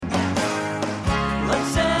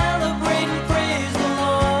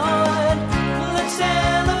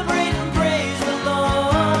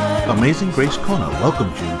Amazing Grace Kona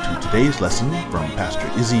welcomes you to today's lesson from Pastor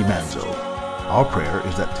Izzy Manzo. Our prayer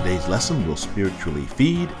is that today's lesson will spiritually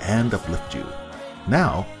feed and uplift you.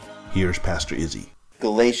 Now, here's Pastor Izzy.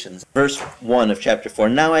 Galatians, verse 1 of chapter 4.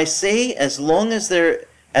 Now I say, as long as the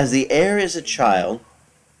heir is a child,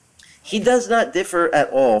 he does not differ at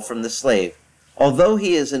all from the slave, although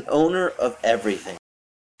he is an owner of everything.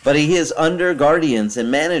 But he is under guardians and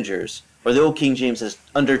managers, or the old King James says,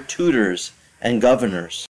 under tutors and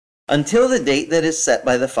governors, until the date that is set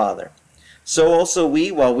by the Father. So also we,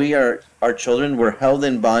 while we are children, were held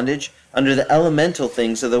in bondage under the elemental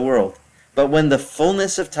things of the world. But when the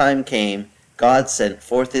fullness of time came, God sent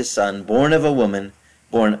forth his Son, born of a woman,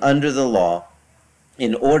 born under the law,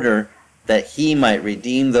 in order that he might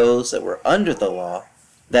redeem those that were under the law,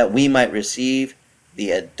 that we might receive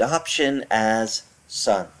the adoption as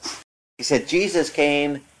sons. He said Jesus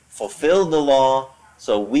came, fulfilled the law,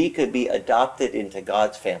 so we could be adopted into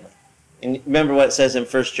God's family. And remember what it says in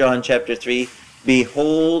 1 John chapter 3,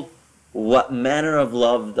 behold what manner of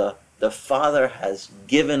love the Father has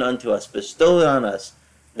given unto us, bestowed on us,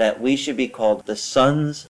 that we should be called the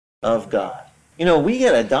sons of God. You know, we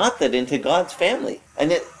get adopted into God's family.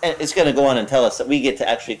 And it's going to go on and tell us that we get to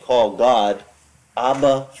actually call God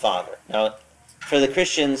Abba, Father. Now, for the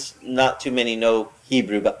Christians, not too many know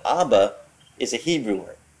Hebrew, but Abba is a Hebrew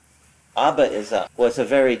word. Abba is a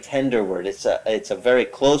very tender word. It's a very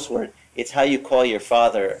close word. It's how you call your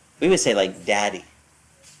father. We would say like daddy,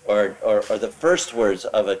 or the first words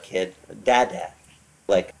of a kid, dada,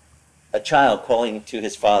 like a child calling to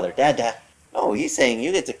his father, dada. No, he's saying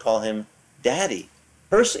you get to call him daddy,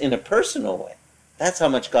 in a personal way. That's how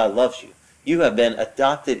much God loves you. You have been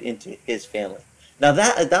adopted into his family. Now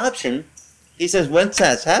that adoption, he says, once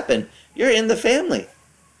that's happened, you're in the family.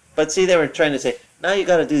 But see, they were trying to say, now you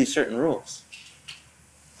got to do these certain rules.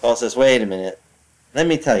 Paul says, wait a minute. Let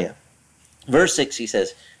me tell you. Verse 6, he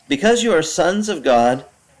says, because you are sons of God,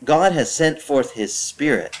 God has sent forth his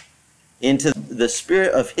Spirit, into the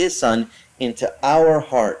Spirit of his Son, into our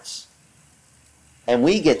hearts. And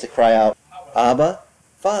we get to cry out, Abba,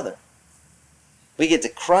 Father. We get to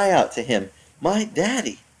cry out to him, my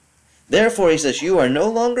daddy. Therefore, he says, you are no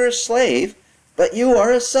longer a slave, but you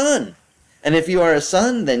are a son. And if you are a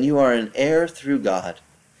son, then you are an heir through God.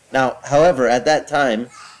 Now, however, at that time,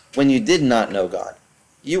 when you did not know God,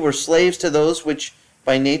 you were slaves to those which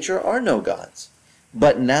by nature are no gods.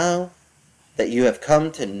 But now that you have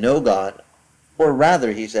come to know God, or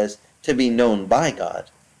rather, he says, to be known by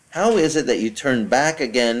God, how is it that you turn back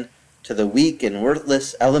again to the weak and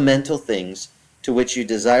worthless elemental things to which you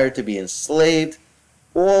desire to be enslaved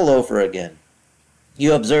all over again?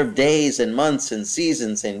 You observe days and months and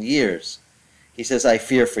seasons and years. He says, I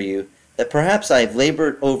fear for you that perhaps I have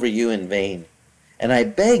labored over you in vain. And I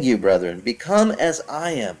beg you, brethren, become as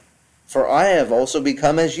I am, for I have also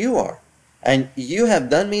become as you are. And you have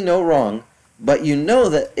done me no wrong, but you know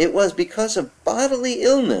that it was because of bodily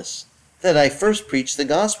illness that I first preached the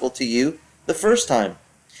gospel to you the first time.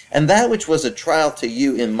 And that which was a trial to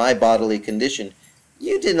you in my bodily condition,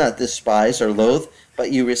 you did not despise or loathe,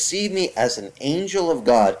 but you received me as an angel of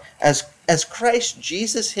God, as Christ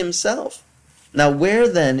Jesus himself. Now where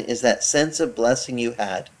then is that sense of blessing you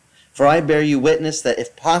had? For I bear you witness that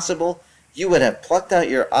if possible, you would have plucked out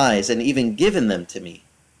your eyes and even given them to me.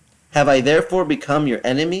 Have I therefore become your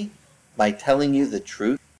enemy by telling you the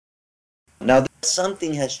truth? Now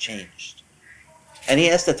something has changed. And he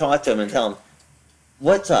has to talk to him and tell him,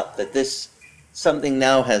 what's up? That this something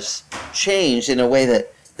now has changed in a way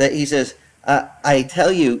that he says, I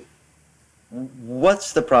tell you,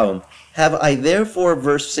 what's the problem? Have I therefore,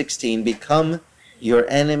 verse 16, become your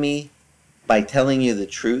enemy by telling you the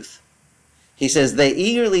truth? He says, they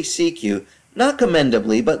eagerly seek you, not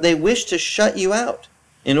commendably, but they wish to shut you out,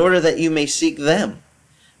 in order that you may seek them.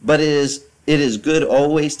 But it is good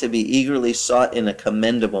always to be eagerly sought in a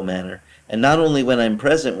commendable manner, and not only when I'm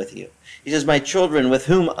present with you. He says, my children, with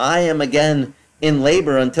whom I am again in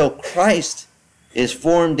labor until Christ is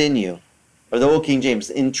formed in you. Or the old King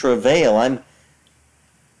James, in travail.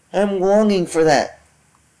 I'm longing for that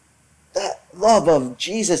love of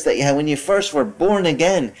Jesus that you had when you first were born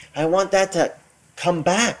again. I want that to come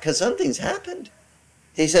back because something's happened.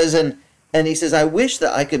 He says, and he says, I wish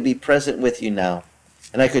that I could be present with you now,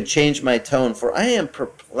 and I could change my tone, for I am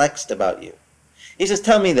perplexed about you. He says,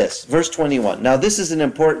 tell me this, verse 21. Now this is an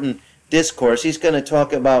important discourse. He's going to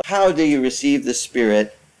talk about how do you receive the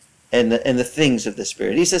Spirit and the things of the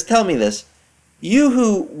Spirit. He says, tell me this, you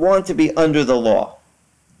who want to be under the law,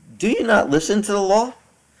 do you not listen to the law?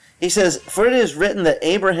 He says, for it is written that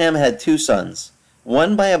Abraham had two sons,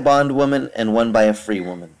 one by a bondwoman and one by a free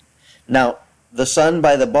woman. Now, the son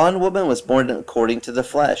by the bondwoman was born according to the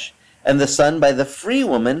flesh, and the son by the free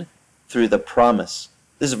woman through the promise.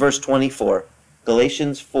 This is verse 24.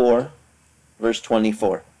 Galatians 4, verse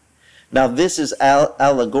 24. Now this is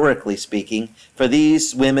allegorically speaking, for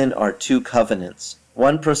these women are two covenants,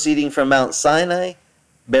 one proceeding from Mount Sinai,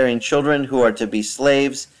 bearing children who are to be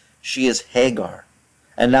slaves. She is Hagar.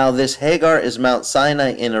 And now this Hagar is Mount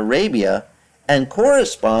Sinai in Arabia, and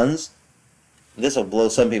corresponds, this will blow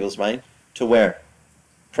some people's mind, to where?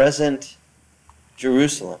 Present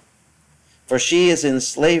Jerusalem. For she is in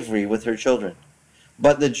slavery with her children.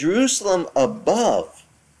 But the Jerusalem above,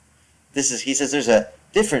 he says there's a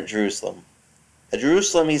different Jerusalem. A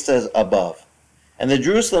Jerusalem, he says, above. And the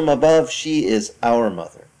Jerusalem above, she is our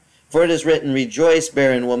mother. For it is written, Rejoice,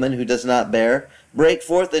 barren woman who does not bear. Break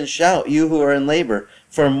forth and shout, you who are in labor.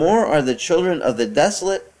 For more are the children of the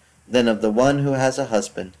desolate than of the one who has a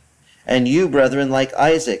husband. And you, brethren, like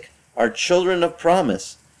Isaac, are children of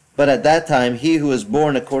promise. But at that time he who was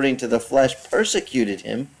born according to the flesh persecuted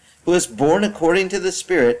him, who was born according to the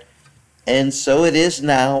Spirit, and so it is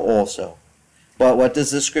now also. But what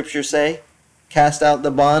does the Scripture say? Cast out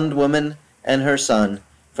the bondwoman and her son,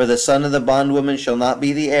 for the son of the bondwoman shall not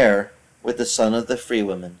be the heir with the son of the free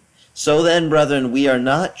woman. So then, brethren, we are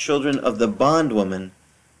not children of the bondwoman,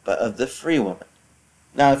 but of the free woman.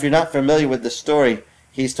 Now, if you're not familiar with the story,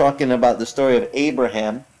 he's talking about the story of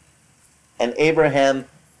Abraham. And Abraham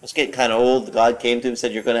was getting kind of old. God came to him and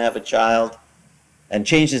said, you're going to have a child. And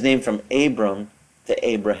changed his name from Abram to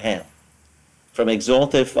Abraham. From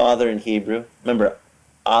exalted father in Hebrew. Remember,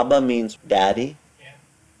 Abba means daddy.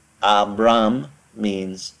 Abram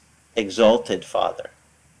means exalted father.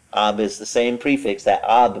 Ab is the same prefix that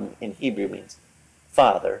Ab in Hebrew means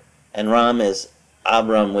father. And Ram is,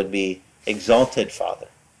 Abram would be exalted father.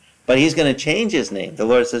 But he's going to change his name. The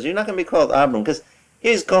Lord says, you're not going to be called Abram, because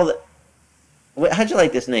he's called, how'd you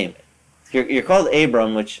like this name? You're called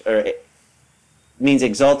Abram, which means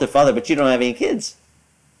exalted father, but you don't have any kids.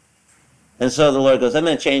 And so the Lord goes, I'm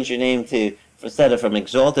going to change your name to, instead of from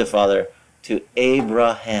exalted father, to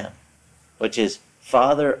Abraham, which is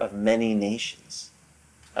father of many nations.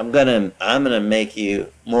 I'm gonna make you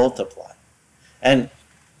multiply. And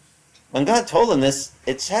when God told him this,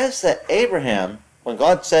 it says that Abraham, when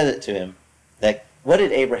God said it to him, that what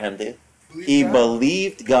did Abraham do? He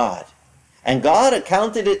believed God. And God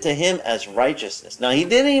accounted it to him as righteousness. Now, he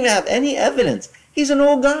didn't even have any evidence. He's an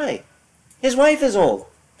old guy. His wife is old.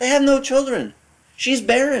 They have no children. She's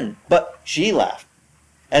barren. But she laughed.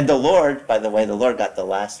 And the Lord, by the way, the Lord got the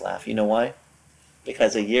last laugh. You know why?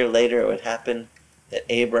 Because a year later it would happen that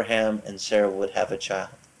Abraham and Sarah would have a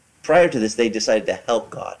child. Prior to this, they decided to help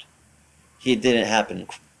God. It didn't happen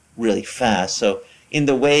really fast. So in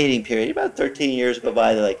the waiting period, about 13 years go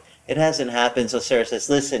by, they're like, it hasn't happened. So Sarah says,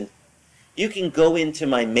 listen, you can go into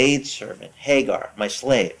my maidservant, Hagar, my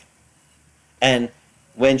slave. And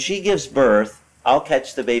when she gives birth, I'll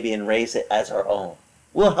catch the baby and raise it as our own.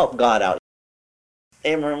 We'll help God out.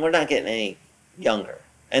 Abraham, we're not getting any younger.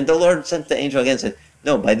 And the Lord sent the angel again and said,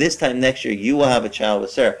 no, by this time next year, you will have a child with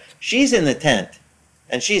Sarah. She's in the tent,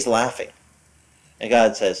 and she's laughing. And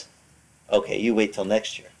God says, okay, you wait till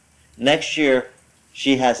next year. Next year,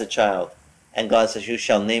 she has a child. And God says, you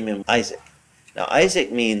shall name him Isaac. Now,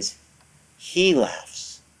 Isaac means he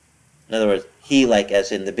laughs. In other words, he like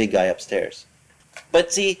as in the big guy upstairs.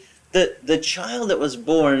 But see, the child that was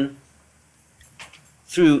born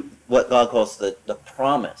through what God calls the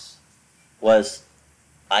promise was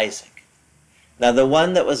Isaac. Now, the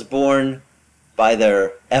one that was born by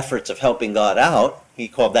their efforts of helping God out, he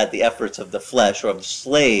called that the efforts of the flesh or of the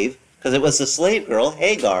slave, because it was the slave girl,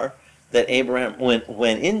 Hagar, that Abraham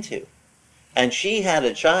went into. And she had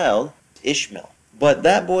a child, Ishmael. But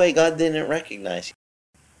that boy God didn't recognize.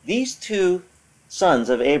 These two sons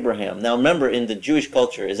of Abraham. Now remember, in the Jewish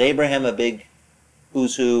culture, is Abraham a big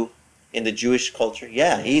who's who in the Jewish culture?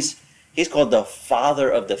 Yeah, he's called the father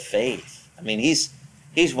of the faith. I mean, he's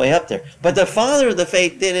way up there. But the father of the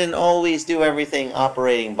faith didn't always do everything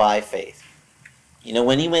operating by faith. You know,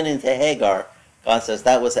 when he went into Hagar, God says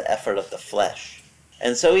that was an effort of the flesh.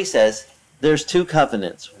 And so he says, there's two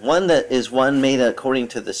covenants. One that is one made according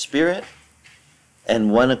to the Spirit,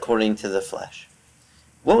 and one according to the flesh.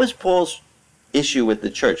 What was Paul's issue with the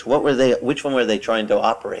church? Which one were they trying to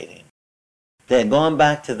operate in? They had gone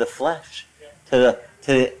back to the flesh, to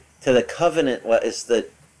the covenant. What is the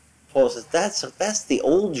Paul says that's the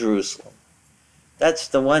old Jerusalem. That's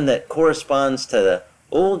the one that corresponds to the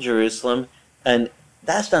old Jerusalem, and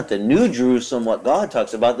that's not the new Jerusalem. What God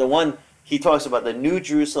talks about, the one he talks about, the new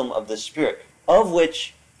Jerusalem of the Spirit, of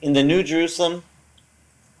which in the new Jerusalem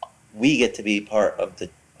we get to be part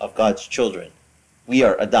of God's children. We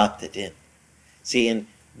are adopted in. See, and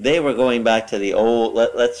they were going back to the old,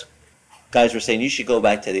 guys were saying you should go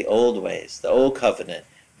back to the old ways, the old covenant,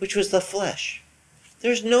 which was the flesh.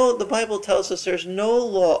 The Bible tells us there's no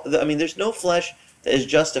law, there's no flesh that is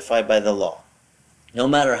justified by the law. No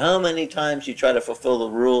matter how many times you try to fulfill the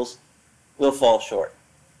rules, we'll fall short.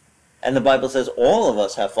 And the Bible says all of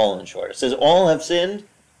us have fallen short. It says all have sinned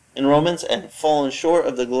in Romans and fallen short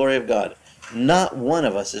of the glory of God. Not one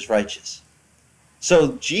of us is righteous.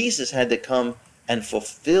 So Jesus had to come and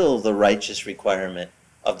fulfill the righteous requirement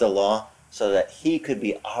of the law so that he could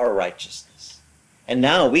be our righteousness. And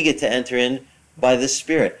now we get to enter in by the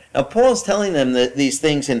Spirit. Now Paul's telling them these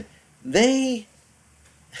things, and he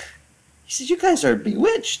says, you guys are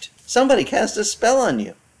bewitched. Somebody cast a spell on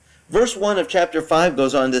you. Verse 1 of chapter 5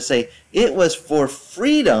 goes on to say, it was for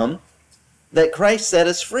freedom that Christ set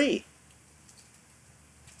us free.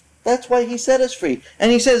 That's why he set us free.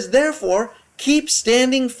 And he says, therefore, keep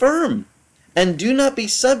standing firm, and do not be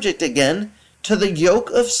subject again to the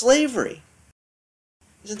yoke of slavery.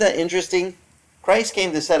 Isn't that interesting? Christ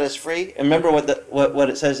came to set us free. And remember what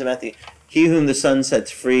it says in Matthew. He whom the Son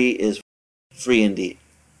sets free is free indeed.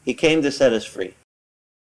 He came to set us free.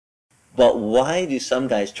 But why do some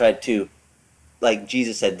guys try to, like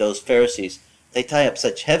Jesus said, those Pharisees, they tie up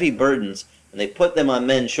such heavy burdens and they put them on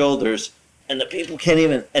men's shoulders, and the people can't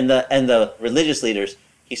even, and the religious leaders,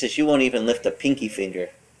 he says, you won't even lift a pinky finger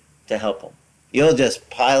to help them. You'll just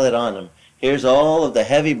pile it on them. Here's all of the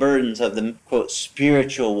heavy burdens of the, quote,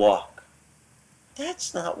 spiritual walk.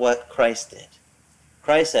 That's not what Christ did.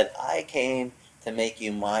 Christ said, I came to make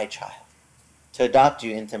you my child, to adopt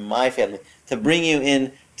you into my family, to bring you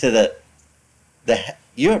into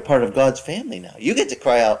you're a part of God's family now. You get to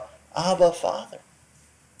cry out, Abba, Father.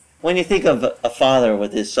 When you think of a father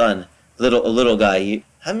with his son, a little guy,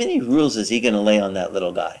 how many rules is he going to lay on that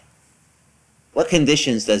little guy? What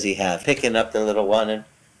conditions does he have? Picking up the little one and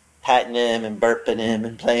patting him and burping him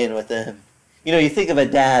and playing with him. You think of a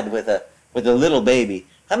dad with a little baby.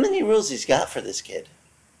 How many rules he's got for this kid?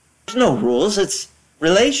 There's no rules. It's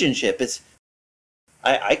relationship.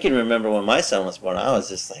 I can remember when my son was born, I was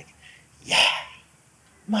just like, yeah,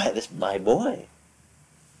 this is my boy.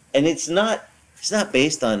 And it's not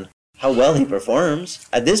based on how well he performs.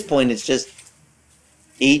 At this point, it's just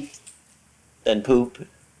eat, then poop,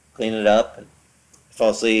 clean it up, and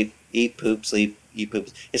fall asleep, eat, poop, sleep, eat, poop.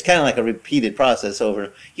 It's kind of like a repeated process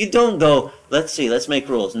over. You don't go, let's make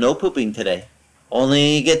rules. No pooping today.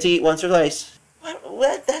 Only get to eat once or twice.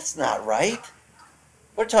 What? That's not right.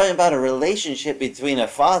 We're talking about a relationship between a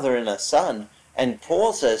father and a son. And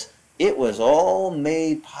Paul says it was all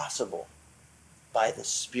made possible by the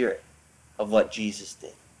Spirit of what Jesus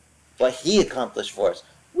did, what he accomplished for us.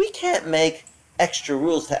 We can't make extra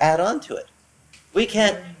rules to add on to it. We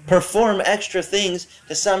can't perform extra things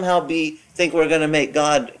to somehow think we're going to make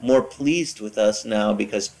God more pleased with us now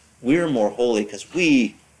because we're more holy, because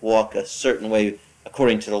we walk a certain way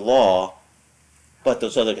according to the law, but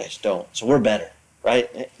those other guys don't. So we're better, right?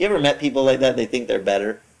 You ever met people like that? They think they're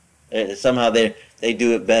better. Somehow they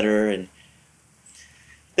do it better, and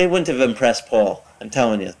they wouldn't have impressed Paul. I'm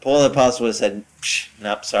telling you, Paul the Apostle would have said,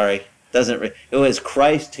 nope, sorry. It was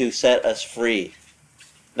Christ who set us free.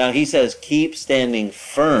 Now he says, keep standing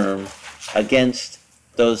firm against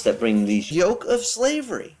those that bring these yoke of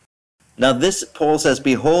slavery. Now this, Paul says,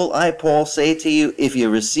 behold, I, Paul, say to you, if you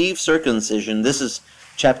receive circumcision, this is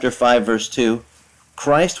chapter 5, verse 2,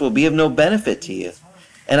 Christ will be of no benefit to you.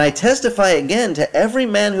 And I testify again to every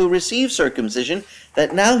man who receives circumcision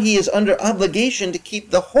that now he is under obligation to keep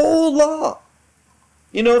the whole law.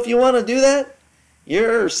 If you want to do that,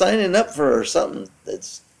 you're signing up for something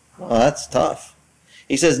that's tough.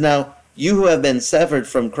 He says, now, you who have been severed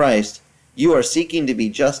from Christ, you are seeking to be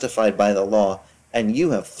justified by the law, and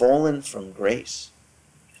you have fallen from grace.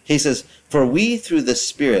 He says, for we through the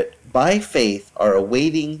Spirit, by faith, are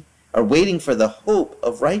waiting for the hope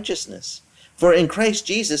of righteousness. For in Christ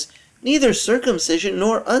Jesus, neither circumcision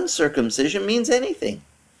nor uncircumcision means anything,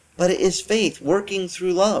 but it is faith working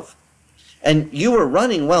through love. And you were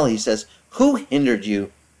running well, he says. Who hindered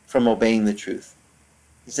you from obeying the truth?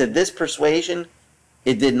 He said, this persuasion,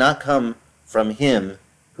 it did not come from him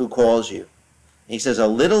who calls you. He says, a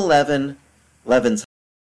little leaven leavens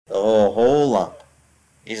the whole lump.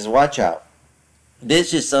 He says, watch out.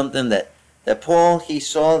 This is something that Paul, he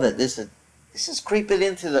saw that this is creeping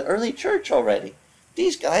into the early church already.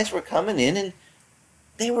 These guys were coming in and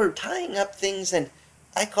they were tying up things, and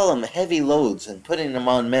I call them heavy loads, and putting them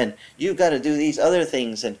on men. You've got to do these other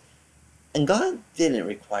things. And God didn't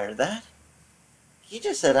require that. He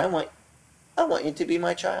just said, I want you to be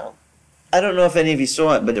my child. I don't know if any of you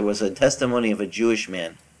saw it, but there was a testimony of a Jewish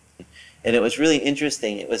man. And it was really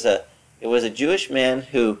interesting. It was a Jewish man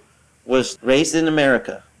who was raised in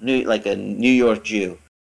America, like a New York Jew,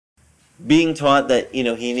 being taught that, he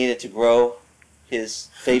needed to grow his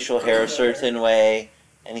facial hair a certain way,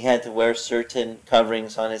 and he had to wear certain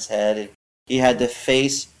coverings on his head, and he had to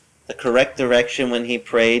face the correct direction when he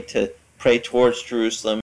prayed, to pray towards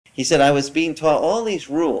Jerusalem. He said, I was being taught all these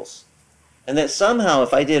rules, and that somehow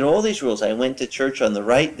if I did all these rules, I went to church on the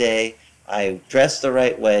right day, I dressed the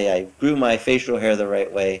right way, I grew my facial hair the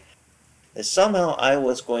right way, that somehow I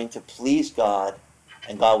was going to please God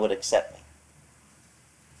and God would accept me.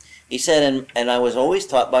 He said, and I was always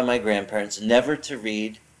taught by my grandparents never to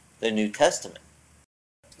read the New Testament,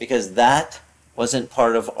 because that wasn't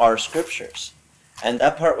part of our scriptures. And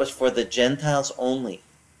that part was for the Gentiles only.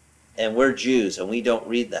 And we're Jews, and we don't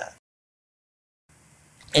read that.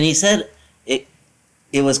 And he said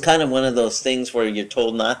it was kind of one of those things where you're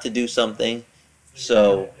told not to do something,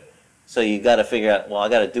 so you got to figure out, well, I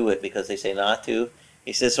got to do it because they say not to.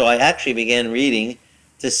 He says, so I actually began reading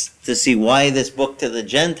to see why this book to the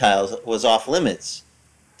Gentiles was off limits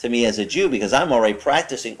to me as a Jew, because I'm already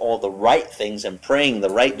practicing all the right things and praying the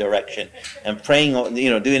right direction and praying,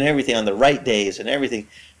 doing everything on the right days and everything.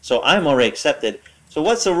 So I'm already accepted. So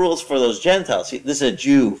what's the rules for those Gentiles? This is a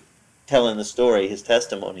Jew telling the story, his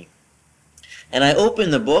testimony. And I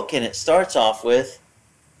open the book, and it starts off with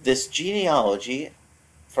this genealogy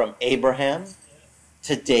from Abraham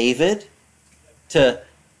to David to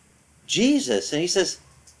Jesus. And he says,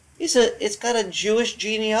 it's got a Jewish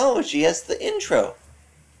genealogy as the intro.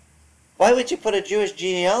 Why would you put a Jewish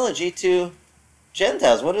genealogy to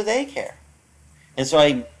Gentiles? What do they care? And so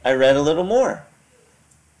I read a little more.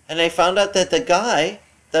 And I found out that the guy,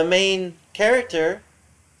 the main character,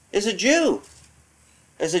 is a Jew.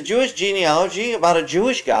 There's a Jewish genealogy about a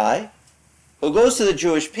Jewish guy who goes to the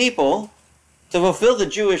Jewish people to fulfill the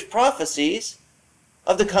Jewish prophecies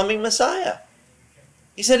of the coming Messiah.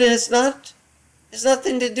 He said, and it's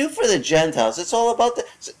nothing to do for the Gentiles. It's all about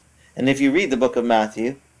And if you read the book of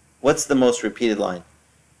Matthew, what's the most repeated line?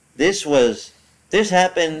 This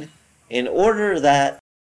happened in order that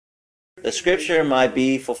the scripture might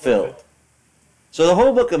be fulfilled. So the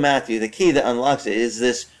whole book of Matthew, the key that unlocks it is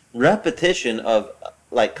this repetition of,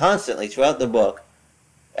 like, constantly throughout the book.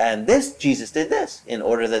 And Jesus did this in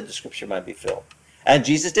order that the scripture might be fulfilled. And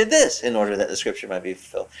Jesus did this in order that the scripture might be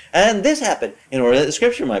fulfilled. And this happened in order that the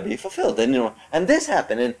scripture might be fulfilled. And this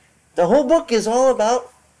happened. And the whole book is all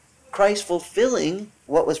about Christ fulfilling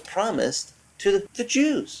what was promised to the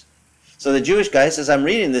Jews. So the Jewish guy says, I'm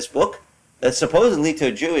reading this book that's supposedly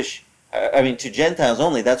to Gentiles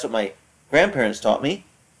only. That's what my grandparents taught me.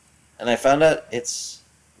 And I found out it's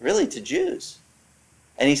really to Jews.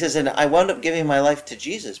 And he says, and I wound up giving my life to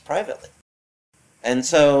Jesus privately. And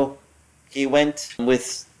so he went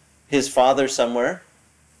with his father somewhere,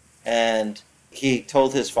 and he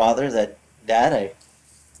told his father that, Dad,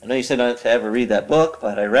 I know you said not to ever read that book,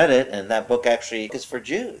 but I read it, and that book actually is for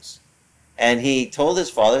Jews. And he told his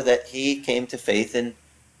father that he came to faith in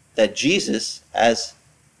that Jesus as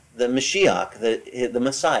the Mashiach, the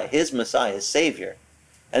Messiah, his Savior.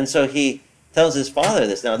 And so he tells his father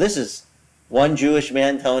this. Now, this is one Jewish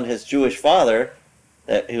man telling his Jewish father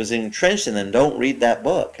that he was entrenched in them, don't read that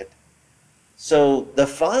book. So the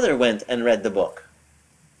father went and read the book.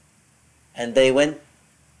 And they went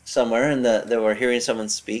somewhere, and they were hearing someone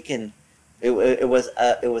speak, and it was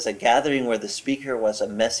a gathering where the speaker was a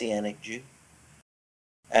Messianic Jew.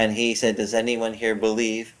 And he said, does anyone here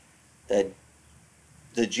believe that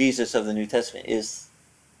the Jesus of the New Testament is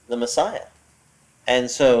the Messiah?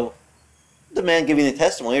 And so the man giving the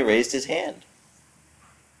testimony raised his hand.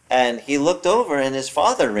 And he looked over, and his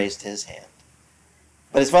father raised his hand.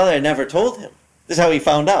 But his father had never told him. This is how he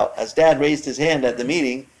found out. As Dad raised his hand at the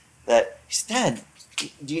meeting, that, Dad,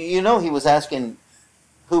 do you know he was asking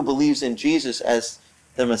who believes in Jesus as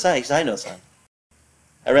the Messiah? He said, I know, son.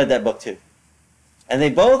 I read that book too. And they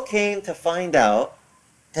both came to find out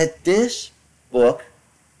that this book,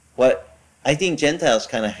 what I think Gentiles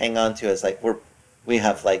kind of hang on to as like, we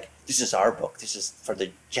have like, this is our book, this is for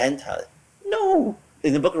the Gentiles. No.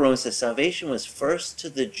 In the book of Romans, it says salvation was first to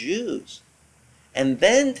the Jews and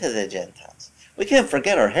then to the Gentiles. We can't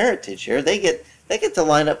forget our heritage here. They get to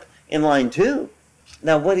line up in line too.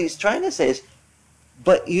 Now what he's trying to say is,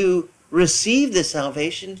 but you receive the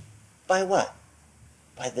salvation by what?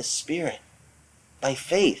 By the Spirit. By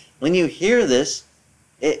faith. When you hear this,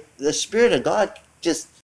 the Spirit of God just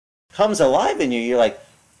comes alive in you. You're like,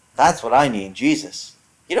 that's what I need, Jesus.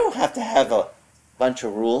 You don't have to have a bunch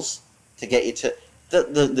of rules to get you to.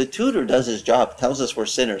 The tutor does his job, tells us we're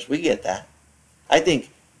sinners. We get that. I think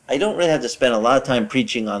I don't really have to spend a lot of time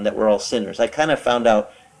preaching on that we're all sinners. I kind of found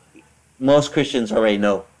out most Christians already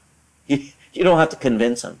know. You don't have to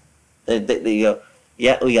convince them. They go,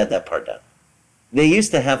 yeah, we got that part down. They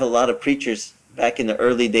used to have a lot of preachers back in the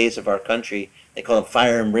early days of our country. They call them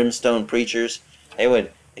fire and brimstone preachers. They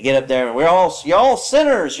get up there and you're all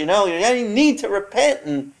sinners, you need to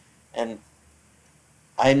repent, and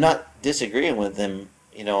I'm not disagreeing with them,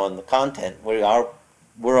 on the content. We're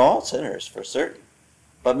all sinners for certain.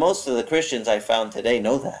 But most of the Christians I found today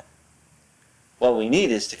know that. What we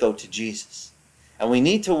need is to go to Jesus. And we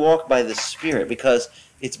need to walk by the Spirit, because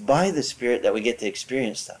it's by the Spirit that we get to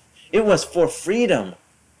experience stuff. It was for freedom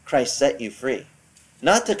Christ set you free.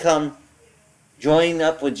 Not to come join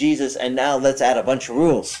up with Jesus and now let's add a bunch of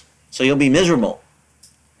rules. So you'll be miserable.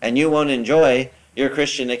 And you won't enjoy your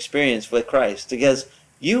Christian experience with Christ, because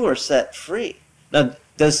you were set free. Now,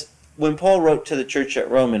 when Paul wrote to the church at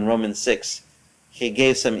Rome in Romans 6, he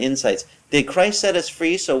gave some insights. Did Christ set us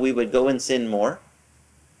free so we would go and sin more?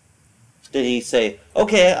 Did he say,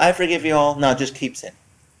 okay, I forgive you all, now just keep sin,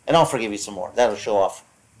 and I'll forgive you some more. That'll show off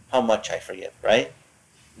how much I forgive, right?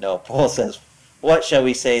 No, Paul says, what shall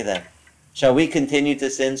we say then? Shall we continue to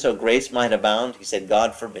sin so grace might abound? He said,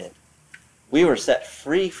 God forbid. We were set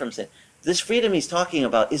free from sin. This freedom he's talking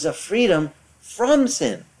about is a freedom from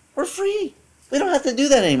sin. We're free. We don't have to do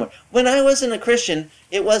that anymore. When I wasn't a Christian,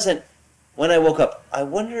 it wasn't, when I woke up, I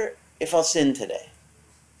wonder if I'll sin today.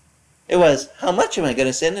 It was, how much am I going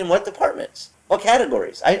to sin, in what departments? What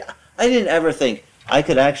categories? I didn't ever think I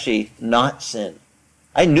could actually not sin.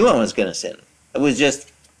 I knew I was going to sin. It was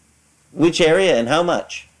just which area and how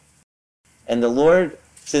much. And the Lord,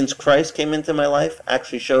 since Christ came into my life,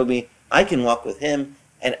 actually showed me I can walk with him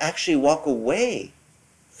and actually walk away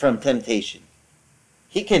from temptation.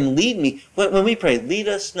 He can lead me. When we pray, lead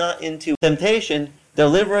us not into temptation,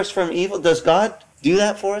 deliver us from evil. Does God do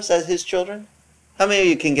that for us as his children? How many of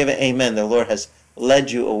you can give it amen? The Lord has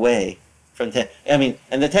led you away from temptation.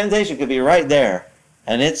 And the temptation could be right there,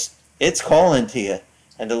 and it's calling to you.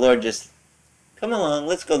 And the Lord just, come along,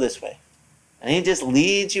 let's go this way. And he just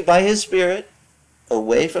leads you by his Spirit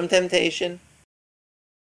away from temptation.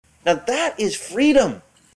 Now that is freedom.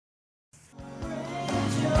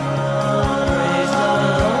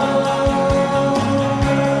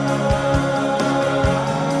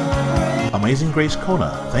 Amazing Grace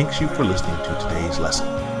Kona thanks you for listening to today's lesson.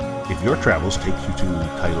 If your travels take you to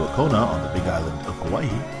Kailua Kona on the Big Island of Hawaii,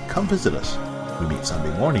 come visit us. We meet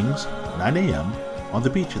Sunday mornings, 9 a.m., on the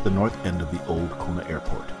beach at the north end of the old Kona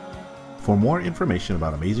Airport. For more information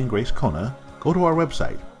about Amazing Grace Kona, go to our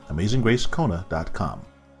website, amazinggracekona.com.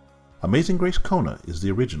 Amazing Grace Kona is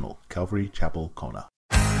the original Calvary Chapel Kona.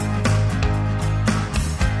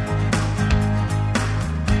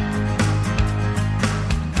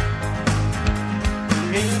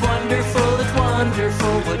 It's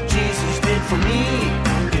wonderful what Jesus did for me.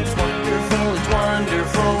 It's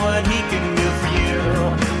wonderful what he can do for you.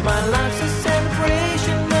 My life's a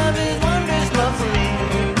celebration of his wondrous love for me.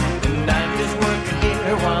 And I'm just working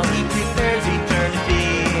here while he prepares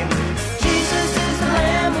eternity. Jesus is the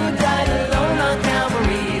Lamb who died alone on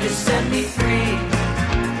Calvary to set me free.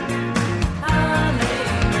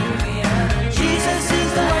 Hallelujah. Jesus is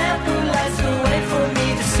the lamp who lights the way for me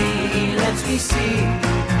to see. Lets me see.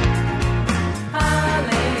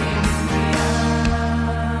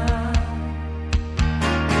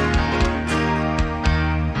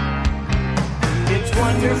 It's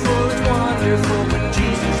wonderful what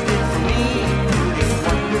Jesus did for me.